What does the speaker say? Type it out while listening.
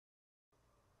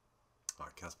Hi,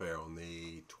 Caspar on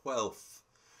the 12th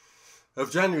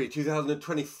of January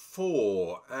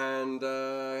 2024, and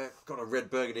got a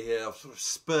red burgundy here. I've sort of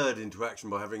spurred into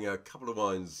action by having a couple of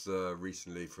wines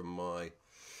recently from my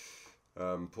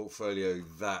portfolio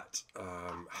that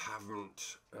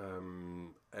haven't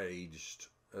aged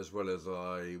as well as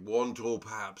I want, or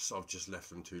perhaps I've just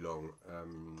left them too long.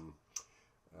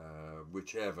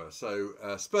 Whichever. So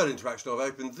spurred into action, I've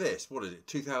opened this. What is it?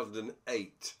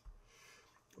 2008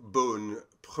 Beaune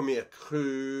 1er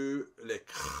Cru,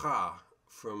 Cras,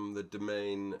 from the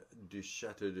domain du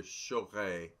Château de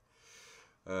Chorey.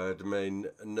 Domain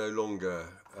no longer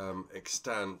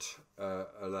extant,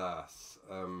 alas.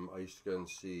 I used to go and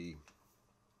see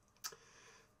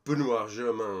Beaune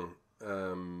 1er,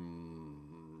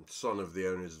 son of the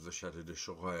owners of the Château de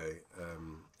Chorey,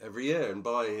 every year, and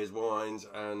buy his wines,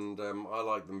 and I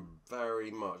like them very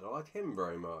much. I like him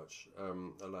very much.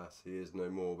 Alas, he is no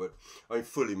more, but I'm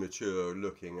fully mature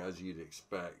looking, as you'd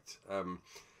expect.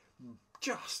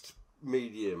 Just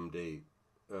medium deep,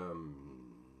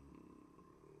 and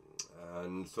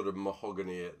sort of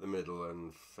mahogany at the middle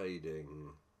and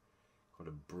fading, quite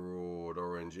a broad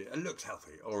orangey. It looks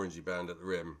healthy, orangey band at the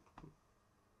rim.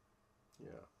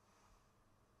 Yeah.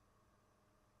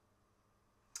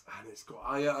 And it's got,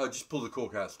 I just pulled the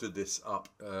cork out, stood this up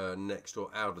next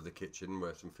door out of the kitchen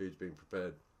where some food's being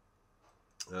prepared.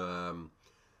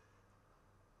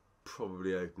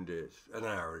 Probably opened it an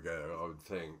hour ago, I would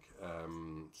think.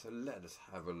 So let us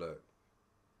have a look.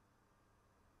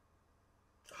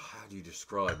 How do you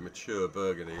describe mature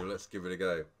burgundy? Well, let's give it a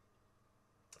go.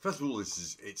 First of all,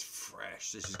 it's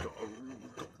fresh. This has got a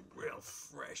real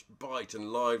fresh bite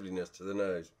and liveliness to the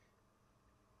nose.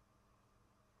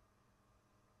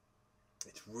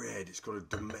 It's red, it's got a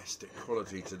domestic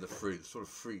quality to the fruit, the sort of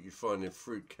fruit you find in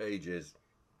fruit cages.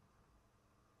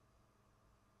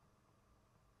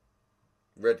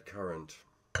 Red currant.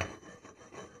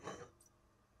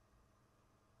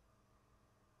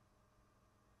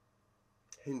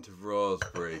 Hint of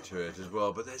raspberry to it as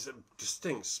well, but there's a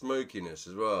distinct smokiness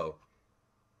as well.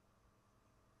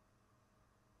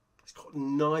 It's got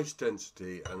nice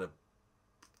density and a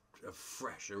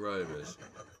fresh aromas.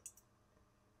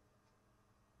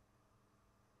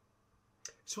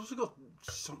 It's also got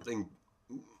something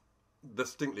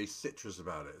distinctly citrus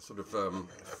about it, sort of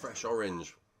fresh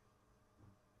orange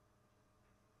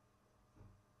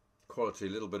quality, a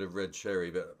little bit of red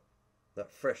cherry, but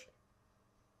that fresh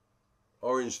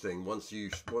orange thing, once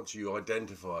you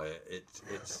identify it,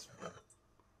 it's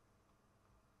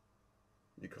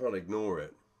you can't ignore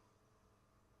it.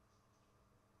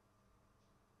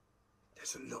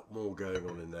 There's a lot more going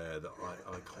on in there that I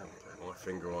can't put my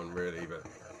finger on really, but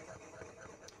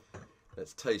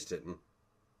let's taste it. And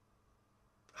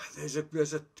there's a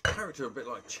character a bit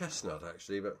like chestnut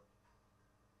actually, but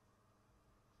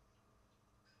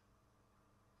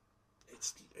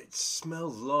it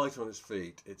smells light on its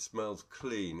feet. It smells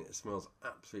clean. It smells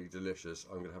absolutely delicious.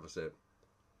 I'm going to have a sip.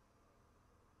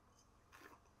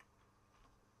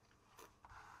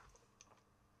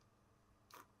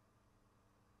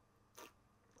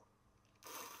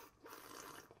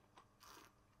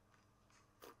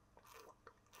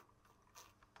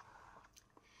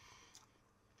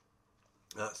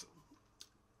 That's,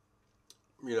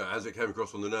 you know, as it came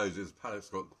across on the nose, this palate's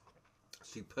got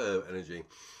superb energy.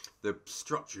 The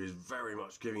structure is very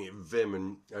much giving it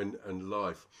vim and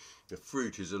life. The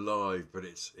fruit is alive, but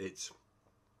it's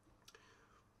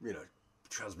you know,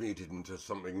 transmuted into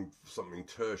something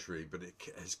tertiary, but it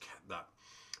has kept that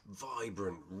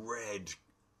vibrant red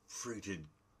fruited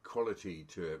quality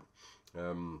to it.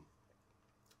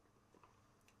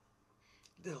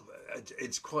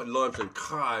 It's quite limestone.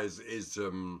 Cras is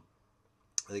I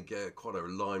think quite a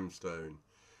limestone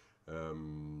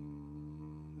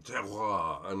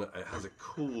terroir, and it has a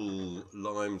cool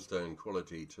limestone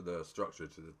quality to the structure,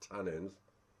 to the tannins.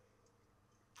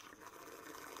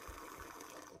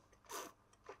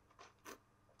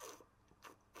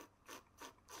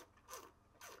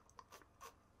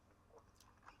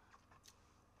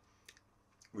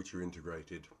 Which are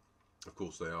integrated, of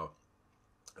course they are.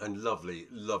 And lovely,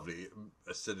 lovely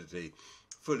acidity,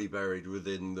 fully buried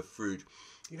within the fruit.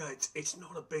 You know, it's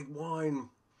not a big wine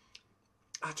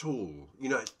at all. You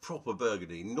know, it's proper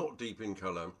burgundy, not deep in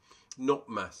colour, not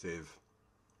massive,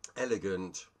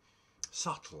 elegant,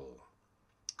 subtle,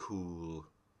 cool,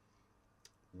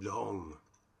 long.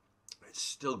 It's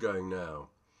still going now.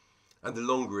 And the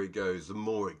longer it goes, the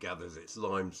more it gathers its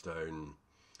limestone.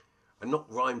 And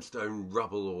not limestone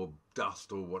rubble or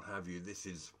dust or what have you. This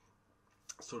is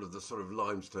the sort of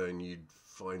limestone you'd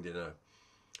find in a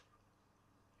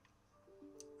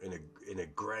in a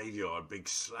graveyard, big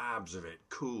slabs of it,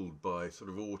 cooled by sort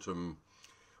of autumn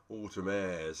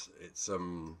airs. It's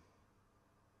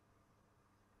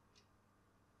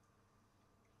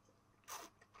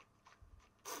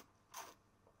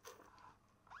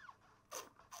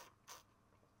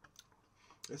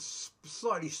it's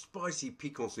slightly spicy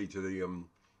piquancy to the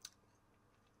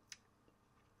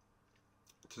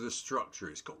structure.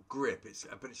 It's got grip, but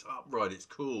it's upright, it's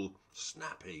cool,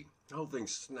 snappy. The whole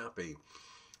thing's snappy,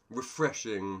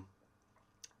 refreshing.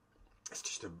 It's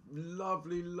just a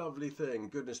lovely, lovely thing.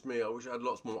 Goodness me, I wish I had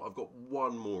lots more. I've got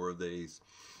one more of these.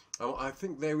 I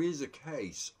think there is a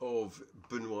case of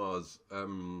Beaunoise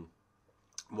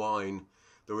wine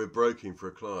that we're broking for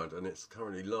a client, and it's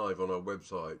currently live on our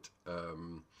website.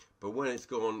 But when it's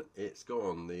gone, it's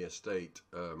gone. The estate,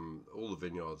 all the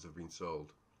vineyards have been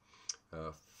sold.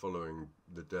 Following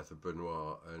the death of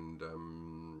Benoit, and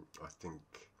I think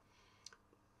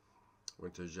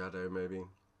went to Château maybe.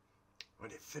 When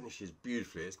it finishes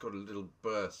beautifully, it's got a little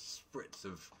burst, spritz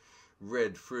of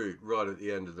red fruit right at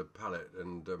the end of the palate,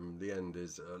 and the end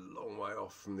is a long way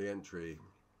off from the entry.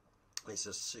 It's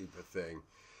a super thing.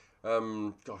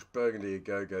 Gosh, Burgundy a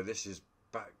go-go. This is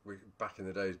back in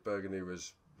the days. Burgundy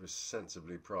was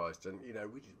sensibly priced, and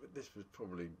this was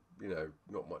probably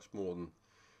not much more than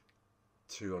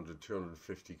 200,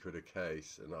 250 quid a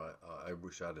case, and I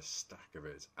wish I had a stack of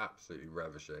it. It's absolutely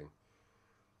ravishing.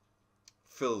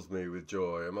 Fills me with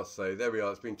joy, I must say. There we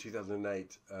are. It's been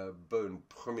 2008. Beaune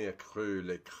 1er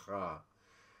Cru, Cras,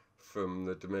 from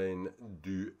the domain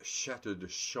du Château de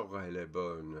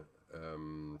Chorey-les-Beaunes.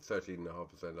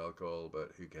 13.5% alcohol,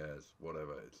 but who cares?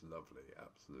 Whatever. It's lovely.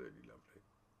 Absolutely lovely.